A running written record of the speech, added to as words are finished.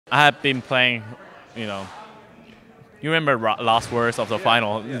I have been playing, you know, you remember last words of the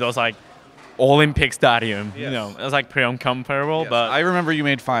final? Yeah. It was like Olympic Stadium. Yes. You know, it was like pretty uncomparable. Yes, But I remember you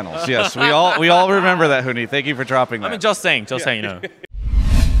made finals. Yes, we all remember that, Huni. Thank you for dropping that. I mean, just saying, you know.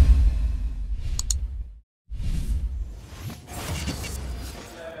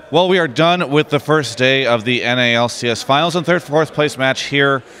 Well, we are done with the first day of the NALCS Finals and fourth place match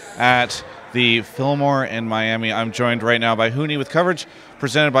here at the Fillmore in Miami. I'm joined right now by Huni with coverage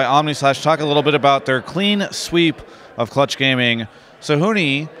presented by Omni / talk a little bit about their clean sweep of Clutch Gaming. So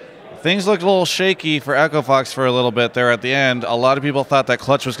Huni, things looked a little shaky for Echo Fox for a little bit there at the end. A lot of people thought that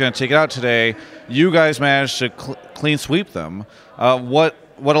Clutch was going to take it out today. You guys managed to clean sweep them. What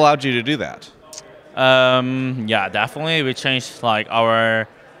allowed you to do that? Yeah, definitely. We changed like our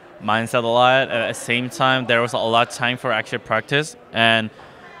mindset a lot. At the same time, there was a lot of time for actual practice, and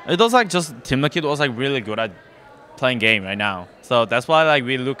it was like just Team Liquid was like really good at playing game right now. So that's why like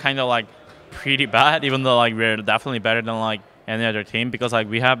we look kind of like pretty bad, even though like we're definitely better than like any other team, because like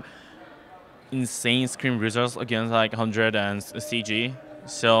we have insane scrim results against like 100 and CG.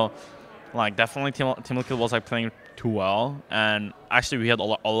 So like definitely Team Liquid was like playing too well, and actually we had a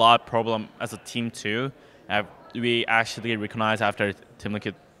lot of problem as a team too. We actually recognized after Team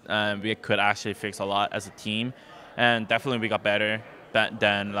Liquid we could actually fix a lot as a team, and definitely we got better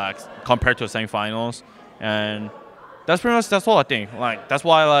than like compared to the semifinals, and that's all I think. Like that's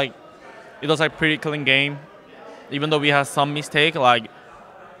why like it was like pretty clean game, even though we had some mistake. Like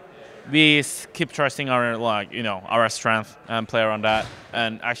we keep trusting our like our strength and play around that,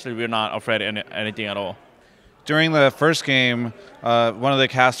 and actually we're not afraid of anything at all. During the first game, one of the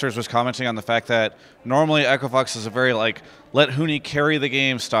casters was commenting on the fact that normally Echo Fox is a very like let Huni carry the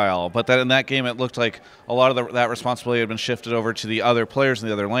game style, but that in that game it looked like a lot of that responsibility had been shifted over to the other players in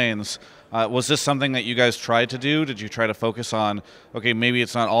the other lanes. Was this something that you guys tried to do? Did you try to focus on, okay, maybe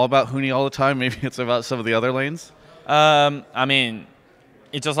it's not all about Huni all the time, maybe it's about some of the other lanes? I mean,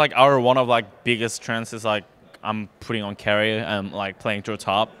 it's just like our one of like biggest strengths is like I'm putting on carry and like playing through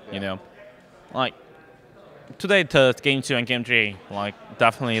top, like. Today, to game 2 and game 3, like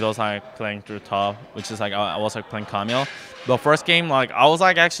definitely those like playing through top, which is like I was like playing Camille. The first game, like I was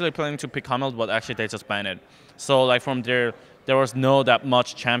like actually planning to pick Camille, but actually they just banned it. So like from there was no that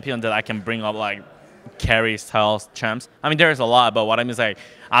much champion that I can bring up like carry style champs. I mean there is a lot, but what I mean is like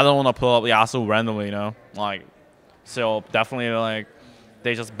I don't want to pull up Yasuo randomly, like. So definitely like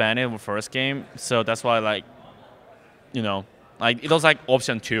they just banned it in the first game. So that's why like like it was like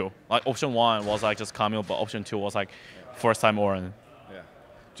option 2. Like option 1 was like just Camille, but option 2 was like first time Orin. Yeah.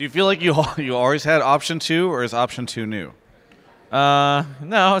 Do you feel like you always had option 2, or is option 2 new? No,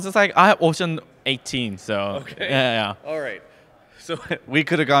 it's just like I have option 18. So okay. Yeah. All right. So we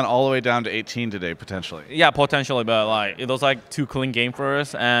could have gone all the way down to 18 today potentially. Yeah, potentially, but like it was like too clean game for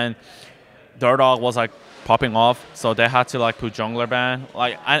us, and their dog was like popping off, so they had to like put jungler ban.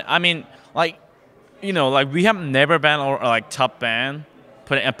 Like I mean like. Like we have never banned or like top ban,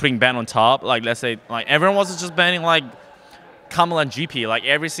 putting ban on top. Like let's say like everyone was just banning like Camel and GP like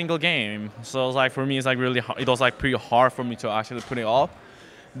every single game. So it's like for me it's like really hard. It was like pretty hard for me to actually put it off.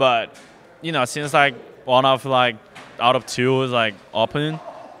 But since like one of like out of 2 is like open,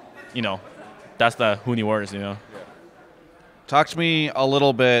 that's the Huni words. Talk to me a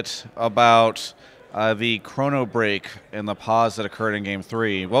little bit about the chrono break and the pause that occurred in Game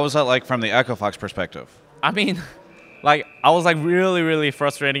 3. What was that like from the Echo Fox perspective? I mean, like I was like really, really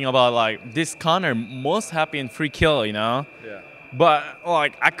frustrating about like this corner must have been free kill, Yeah. But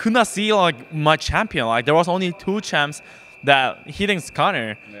like I could not see like my champion. Like there was only 2 champs that hitting this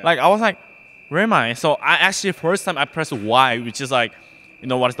corner. Yeah. Like I was like, where am I? So I actually first time I pressed Y, which is like,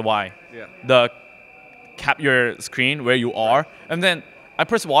 what is the Y? Yeah. The cap your screen where you are, and then I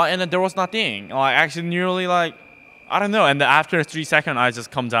pressed Y and then there was nothing. Like actually nearly like, I don't know. And then after 3 seconds, I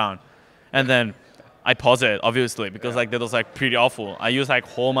just come down, and then I pause it obviously because like that was like pretty awful. I used like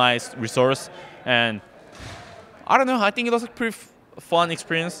all my resource, and I don't know. I think it was a pretty fun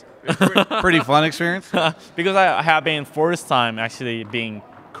experience. Pretty fun experience. Because I have been first time actually being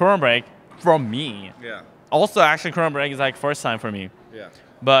chrono break from me. Yeah. Also actually chrono break is like first time for me. Yeah.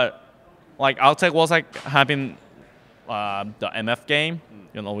 But like Outtake was like having the MF game,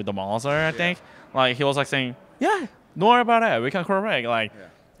 with the monster, I think. Like he was like saying, yeah, don't worry about it. We can chrono break. Like,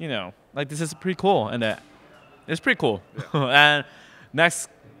 like this is pretty cool, and it's pretty cool. Yeah. And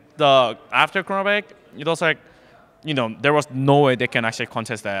after chrono break, it was like, there was no way they can actually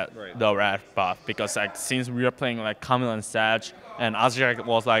contest that the red buff, because like since we were playing like Camille and Sag, and Azir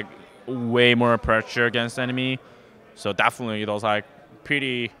was like way more pressure against enemy, so definitely it was like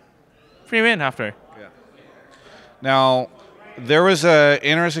pretty win after. Yeah. Now, There was an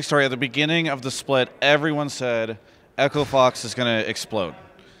interesting story at the beginning of the split. Everyone said Echo Fox is going to explode.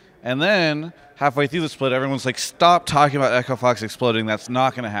 And then halfway through the split, everyone's like, stop talking about Echo Fox exploding. That's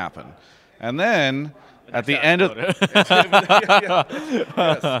not going to happen. And then at the end of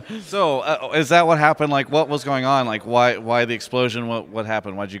yes. So is that what happened? Like, what was going on? Like, why the explosion? What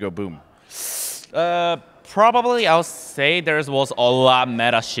happened? Why'd you go boom? Probably I'll say there was a lot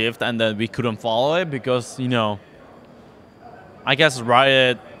meta shift and then we couldn't follow it because, you know, I guess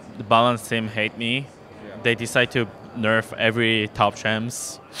Riot, the balance team, hate me. Yeah. They decide to nerf every top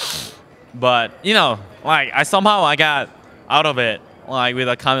champs. But, you know, like, I got out of it, like, with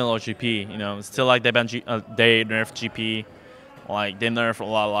a Camilo GP, you know. Still, like, they nerf GP. Like, they nerf a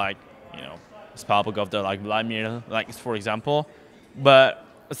lot, like, you know, Spellbook of the, like, Vladimir, like, for example. But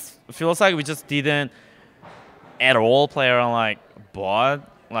it feels like we just didn't at all play around, like, bot,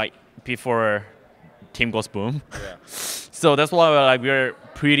 like, before team goes boom. Yeah. So that's why we're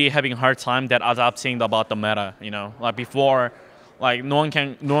pretty having a hard time that adapting about the meta, you know. Like before, like no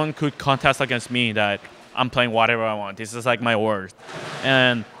one could contest against me that I'm playing whatever I want. This is like my word.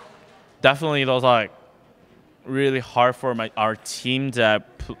 And definitely it was like really hard for our team that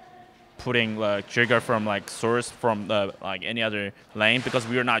putting like trigger from like source from the like any other lane because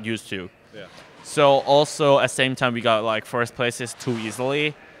we were not used to. Yeah. So also at the same time we got like first places too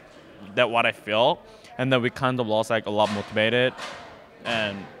easily. That what I feel. And then we kind of lost like a lot motivated,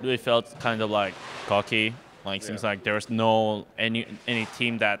 and we felt kind of like cocky. Like seems like there's no any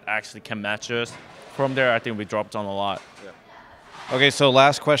team that actually can match us. From there, I think we dropped on a lot. Yeah. Okay, so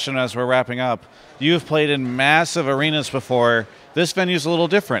last question as we're wrapping up. You've played in massive arenas before. This venue's a little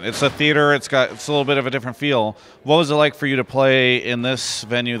different. It's a theater. It's a little bit of a different feel. What was it like for you to play in this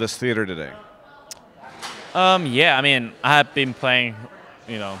venue, this theater today? Yeah, I mean, I have been playing,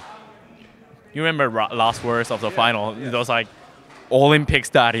 you know. You remember last words of the final? Yeah. It was like Olympic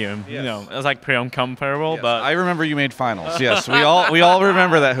Stadium. Yes. You know, it was like pretty uncomparable. Yes. But I remember you made finals. Yes, we all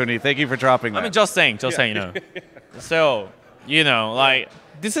remember that, Huni. Thank you for dropping that. I mean, just saying, you know. So, you know, like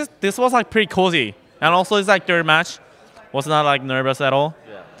this was like pretty cozy, and also it's like third match, was not like nervous at all.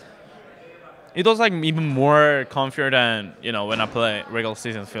 Yeah. It was like even more confident than you know when I play regular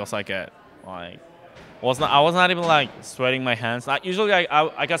season. Feels like it, like. I was not even like sweating my hands. Like usually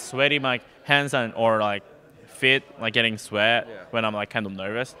I got sweaty my hands and or like feet, like getting sweat when I'm like kind of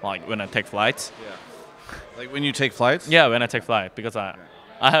nervous, like when I take flights. Yeah. Like when you take flights? Yeah, when I take flight because I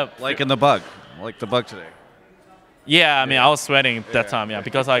have like in the bug, like the bug today. Yeah, I mean I was sweating that time. Yeah,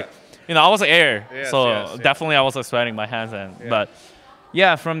 because like you know I was air, so definitely I was like, sweating my hands and but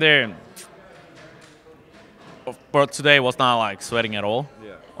yeah from there. But today was not like sweating at all.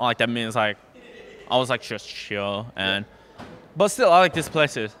 Yeah. Like that means like. I was like just chill and, but still I like these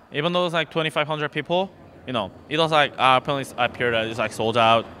places. Even though it's like 2,500 people, you know, it was like apparently up here that it's like sold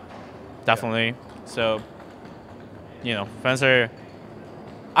out, definitely. Yeah. So, you know, fans are.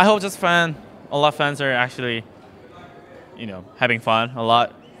 I hope just a lot of fans are actually, you know, having fun a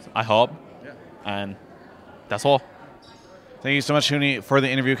lot. I hope, and that's all. Thank you so much, Huni, for the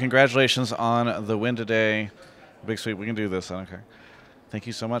interview. Congratulations on the win today. Big sweep. We can do this. I don't care. Thank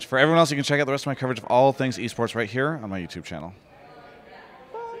you so much. For everyone else, you can check out the rest of my coverage of all things esports right here on my YouTube channel.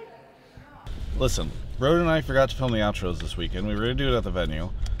 Listen, Road and I forgot to film the outros this weekend. We were going to do it at the venue,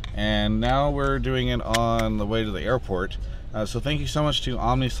 and now we're doing it on the way to the airport. So thank you so much to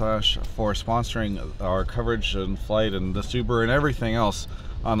OmniSlash for sponsoring our coverage and flight and the Uber and everything else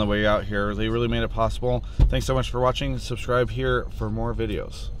on the way out here. They really made it possible. Thanks so much for watching. Subscribe here for more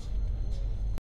videos.